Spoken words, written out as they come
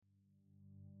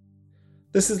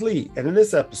This is Lee, and in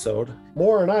this episode,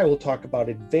 Maura and I will talk about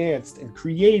advanced and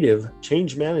creative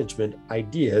change management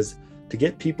ideas to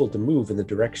get people to move in the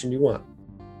direction you want.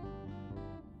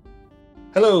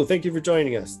 Hello, thank you for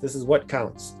joining us. This is What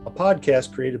Counts, a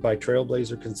podcast created by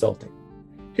Trailblazer Consulting.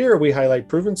 Here we highlight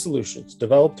proven solutions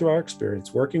developed through our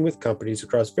experience working with companies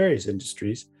across various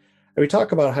industries, and we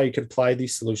talk about how you can apply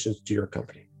these solutions to your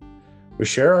company. We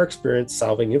share our experience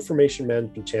solving information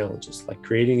management challenges like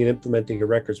creating and implementing a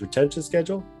records retention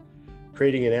schedule,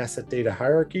 creating an asset data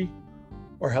hierarchy,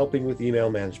 or helping with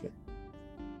email management.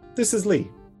 This is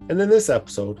Lee, and in this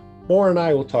episode, Maura and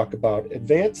I will talk about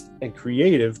advanced and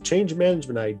creative change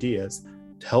management ideas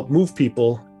to help move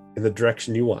people in the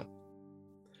direction you want.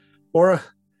 Maura,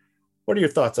 what are your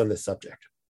thoughts on this subject?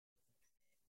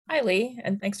 Hi, Lee,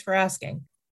 and thanks for asking.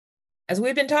 As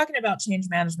we've been talking about change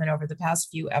management over the past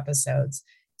few episodes,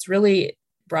 it's really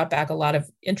brought back a lot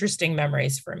of interesting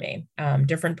memories for me,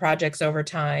 different projects over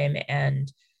time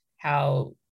and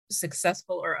how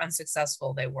successful or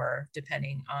unsuccessful they were,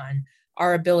 depending on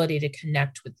our ability to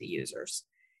connect with the users.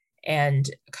 And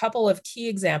a couple of key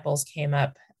examples came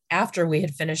up after we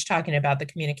had finished talking about the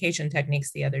communication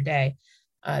techniques the other day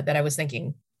that I was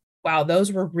thinking, wow,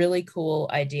 those were really cool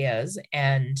ideas,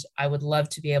 and I would love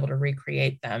to be able to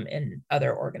recreate them in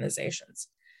other organizations.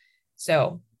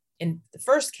 So in the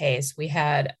first case, we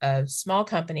had a small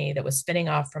company that was spinning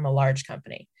off from a large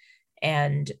company.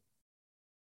 And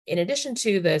in addition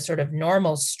to the sort of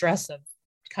normal stress of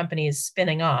companies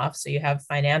spinning off, so you have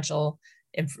financial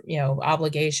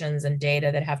obligations and data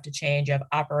that have to change, you have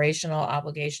operational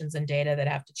obligations and data that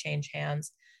have to change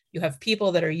hands. You have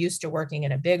people that are used to working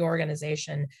in a big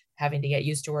organization, having to get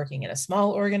used to working in a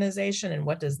small organization. And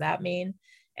what does that mean?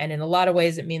 And in a lot of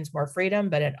ways, it means more freedom,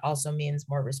 but it also means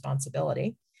more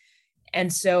responsibility.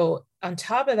 And so on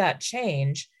top of that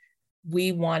change,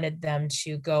 we wanted them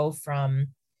to go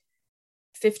from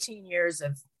 15 years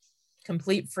of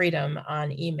complete freedom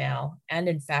on email and,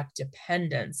 in fact,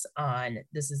 dependence on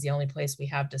this is the only place we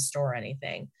have to store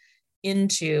anything,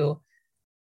 into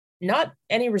not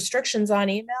any restrictions on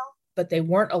email, but they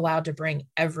weren't allowed to bring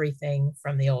everything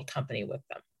from the old company with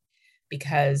them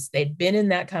because they'd been in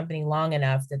that company long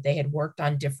enough that they had worked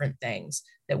on different things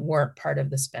that weren't part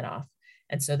of the spinoff.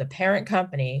 And so the parent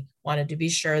company wanted to be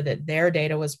sure that their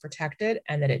data was protected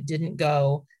and that it didn't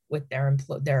go with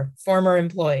their former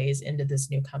employees into this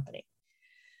new company.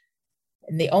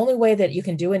 And the only way that you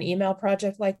can do an email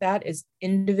project like that is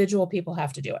individual people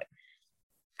have to do it.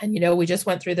 And, we just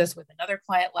went through this with another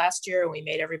client last year and we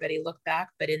made everybody look back.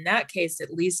 But in that case,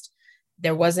 at least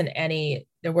there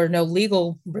were no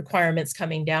legal requirements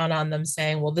coming down on them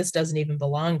saying, well, this doesn't even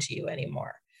belong to you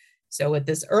anymore. So with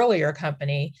this earlier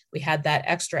company, we had that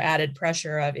extra added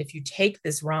pressure of if you take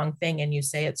this wrong thing and you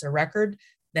say it's a record,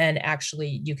 then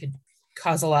actually you could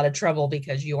cause a lot of trouble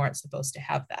because you aren't supposed to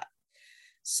have that.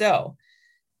 So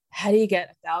how do you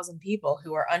get 1,000 people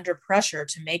who are under pressure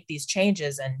to make these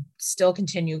changes and still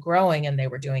continue growing? And they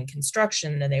were doing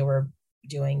construction and they were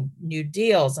doing new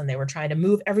deals and they were trying to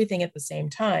move everything at the same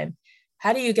time.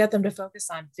 How do you get them to focus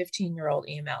on 15-year-old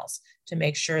emails to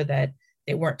make sure that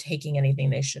they weren't taking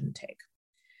anything they shouldn't take?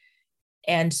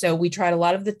 And so we tried a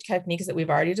lot of the techniques that we've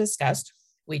already discussed.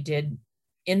 We did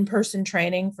in-person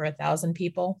training for 1,000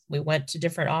 people. We went to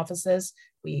different offices.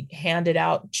 We handed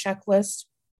out checklists.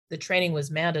 The training was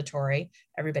mandatory.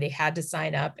 Everybody had to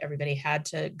sign up. Everybody had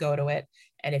to go to it.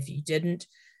 And if you didn't,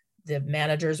 the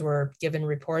managers were given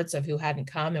reports of who hadn't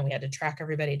come, and we had to track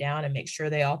everybody down and make sure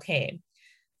they all came.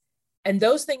 And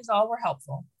those things all were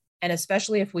helpful. And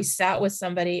especially if we sat with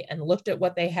somebody and looked at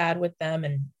what they had with them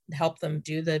and helped them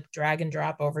do the drag and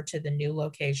drop over to the new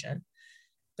location.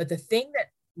 But the thing that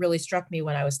really struck me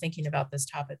when I was thinking about this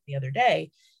topic the other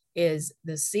day is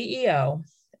the CEO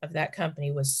of that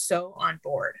company was so on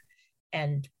board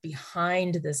and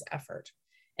behind this effort.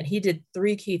 And he did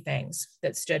 3 key things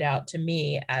that stood out to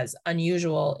me as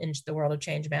unusual in the world of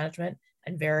change management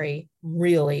and very,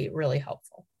 really, really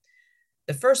helpful.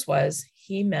 The first was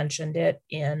he mentioned it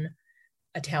in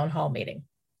a town hall meeting.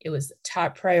 It was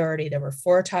top priority. There were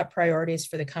 4 top priorities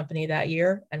for the company that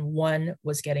year, and 1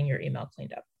 was getting your email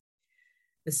cleaned up.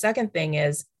 The second thing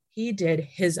is he did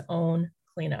his own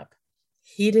cleanup.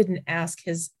 He didn't ask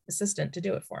his assistant to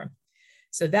do it for him.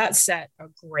 So that set a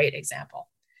great example.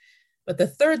 But the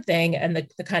third thing, and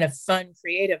the kind of fun,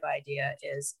 creative idea,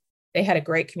 is they had a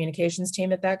great communications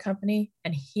team at that company,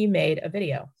 and he made a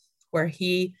video where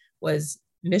he was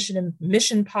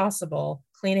mission possible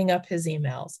cleaning up his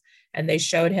emails. And they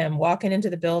showed him walking into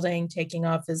the building, taking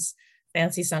off his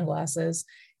fancy sunglasses,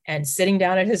 and sitting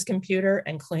down at his computer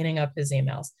and cleaning up his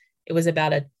emails. It was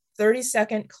about a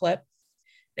 30-second clip.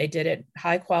 They did it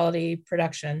high quality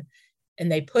production,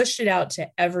 and they pushed it out to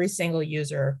every single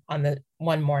user on the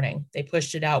one morning. They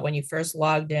pushed it out when you first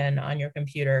logged in on your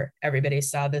computer. Everybody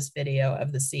saw this video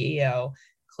of the CEO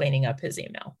cleaning up his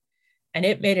email, and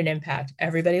it made an impact.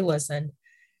 Everybody listened.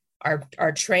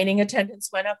 Our training attendance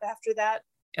went up after that,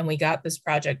 and we got this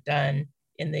project done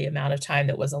in the amount of time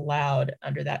that was allowed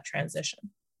under that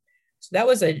transition. So that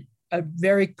was a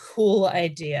very cool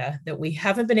idea that we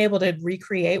haven't been able to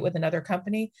recreate with another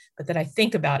company, but that I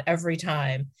think about every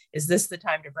time. Is this the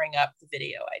time to bring up the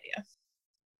video idea?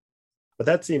 But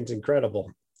that seems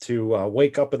incredible to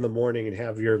wake up in the morning and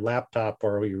have your laptop,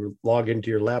 or you log into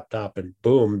your laptop and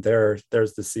boom, there's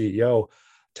the CEO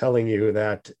telling you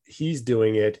that he's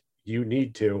doing it. You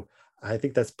need to. I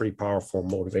think that's pretty powerful and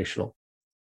motivational.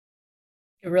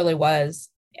 It really was.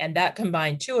 And that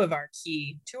combined two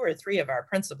or three of our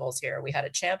principles here. We had a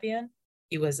champion.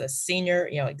 He was a senior,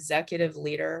 executive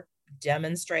leader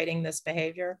demonstrating this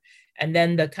behavior. And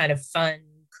then the kind of fun,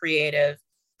 creative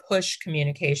push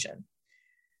communication.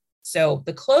 So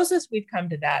the closest we've come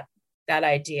to that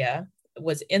idea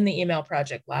was in the email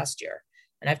project last year.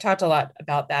 And I've talked a lot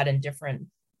about that in different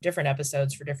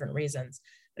episodes for different reasons,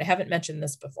 but I haven't mentioned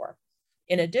this before.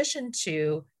 In addition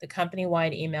to the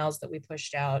company-wide emails that we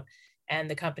pushed out and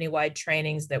the company-wide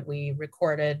trainings that we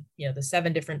recorded, the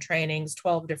 7 different trainings,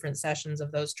 12 different sessions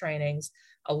of those trainings,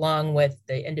 along with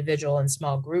the individual and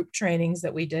small group trainings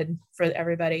that we did for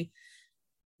everybody.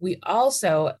 We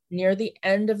also, near the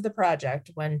end of the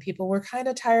project, when people were kind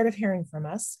of tired of hearing from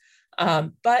us,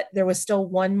 but there was still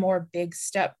one more big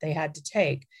step they had to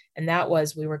take, and that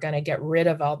was we were going to get rid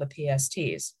of all the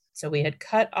PSTs. So we had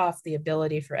cut off the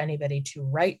ability for anybody to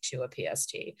write to a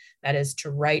PST, that is to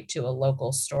write to a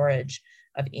local storage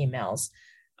of emails.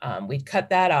 We'd cut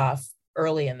that off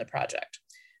early in the project,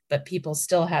 but people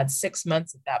still had 6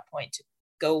 months at that point to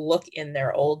go look in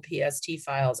their old PST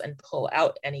files and pull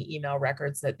out any email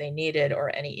records that they needed or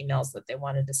any emails that they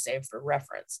wanted to save for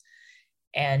reference.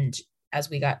 And as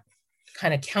we got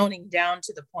kind of counting down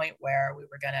to the point where we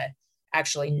were going to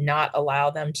actually not allow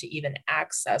them to even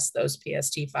access those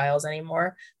PST files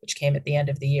anymore, which came at the end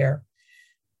of the year,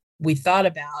 we thought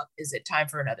about, is it time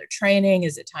for another training?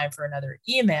 Is it time for another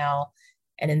email?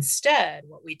 And instead,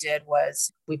 what we did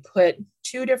was we put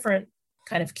 2 different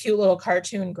kind of cute little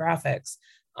cartoon graphics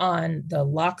on the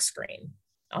lock screen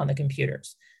on the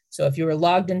computers. So if you were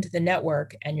logged into the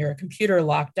network and your computer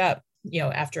locked up,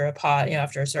 after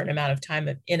a certain amount of time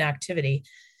of inactivity,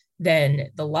 then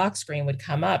the lock screen would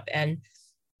come up. And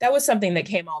that was something that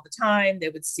came all the time. They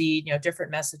would see,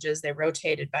 different messages. They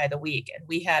rotated by the week. And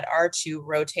we had our 2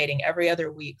 rotating every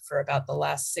other week for about the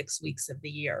last 6 weeks of the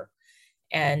year.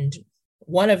 And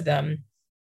one of them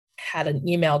had an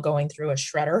email going through a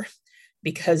shredder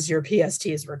because your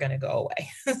PSTs were going to go away.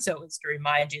 So it was to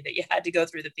remind you that you had to go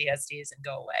through the PSTs and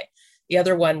go away. The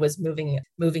other one was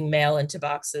moving mail into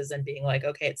boxes and being like,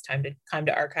 okay, it's time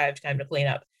to archive, time to clean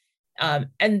up.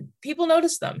 And people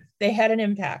noticed them. They had an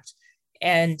impact.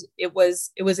 And it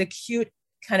was a cute,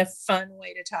 kind of fun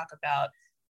way to talk about,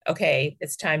 okay,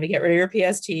 it's time to get rid of your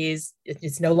PSTs.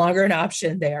 It's no longer an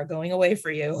option. They are going away for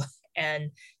you.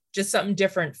 And just something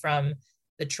different from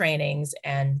the trainings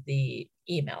and the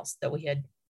emails that we had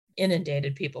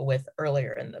inundated people with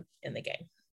earlier in the game.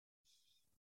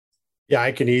 Yeah,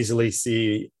 I can easily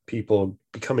see people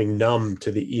becoming numb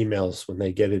to the emails when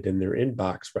they get it in their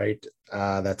inbox, right?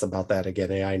 That's about that again.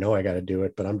 Hey, I know I got to do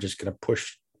it, but I'm just going to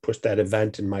push that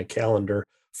event in my calendar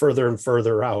further and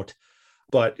further out.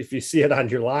 But if you see it on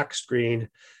your lock screen,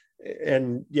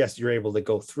 and yes, you're able to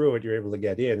go through it, you're able to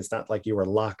get in. It's not like you were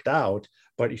locked out,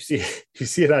 but you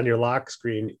see it on your lock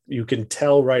screen, you can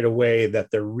tell right away that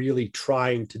they're really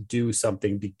trying to do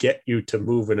something to get you to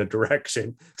move in a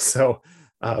direction. So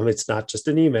it's not just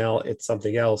an email, it's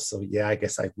something else. So yeah, I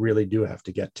guess I really do have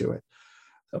to get to it.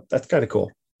 So that's kind of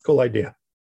cool. Cool idea.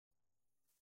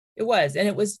 It was, and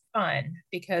it was fun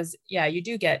because, yeah, you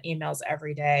do get emails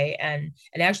every day. And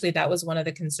actually that was one of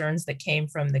the concerns that came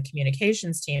from the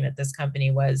communications team at this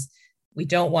company was we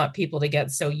don't want people to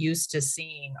get so used to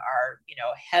seeing our,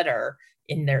 header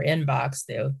in their inbox,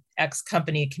 the X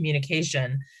company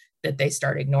communication, that they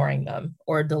start ignoring them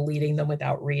or deleting them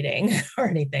without reading or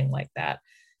anything like that.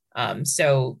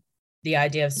 So the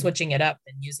idea of switching it up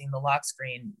and using the lock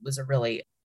screen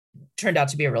turned out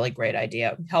to be a really great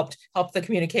idea. Helped the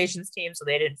communications team so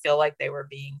they didn't feel like they were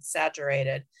being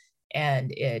saturated,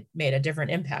 and it made a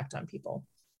different impact on people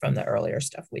from the earlier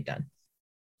stuff we'd done.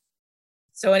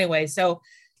 So anyway,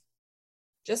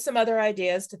 just some other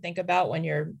ideas to think about when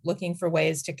you're looking for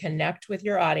ways to connect with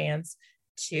your audience,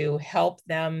 to help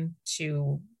them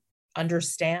to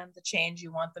understand the change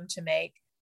you want them to make,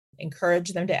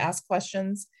 encourage them to ask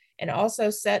questions, and also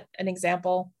set an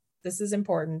example. This is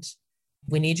important.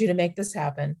 We need you to make this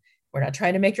happen. We're not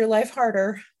trying to make your life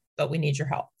harder, but we need your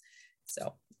help.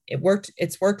 So it worked.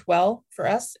 It's worked well for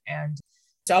us. And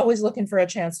it's always looking for a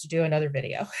chance to do another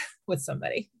video with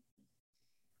somebody.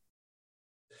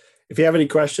 If you have any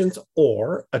questions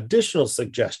or additional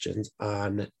suggestions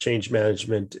on change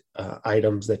management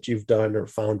items that you've done or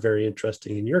found very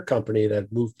interesting in your company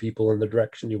that moved people in the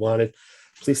direction you wanted,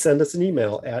 please send us an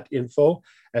email at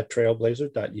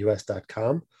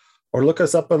info@trailblazer.us.com or look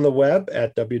us up on the web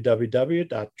at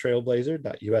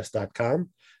www.trailblazer.us.com.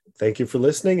 Thank you for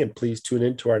listening, and please tune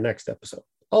in to our next episode.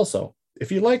 Also, if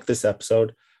you like this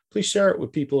episode, please share it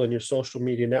with people in your social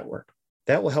media network.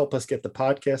 That will help us get the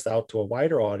podcast out to a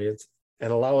wider audience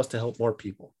and allow us to help more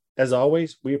people. As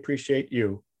always, we appreciate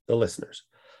you, the listeners.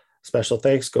 Special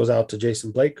thanks goes out to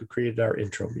Jason Blake, who created our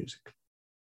intro music.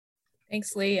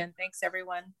 Thanks, Lee, and thanks,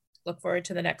 everyone. Look forward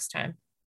to the next time.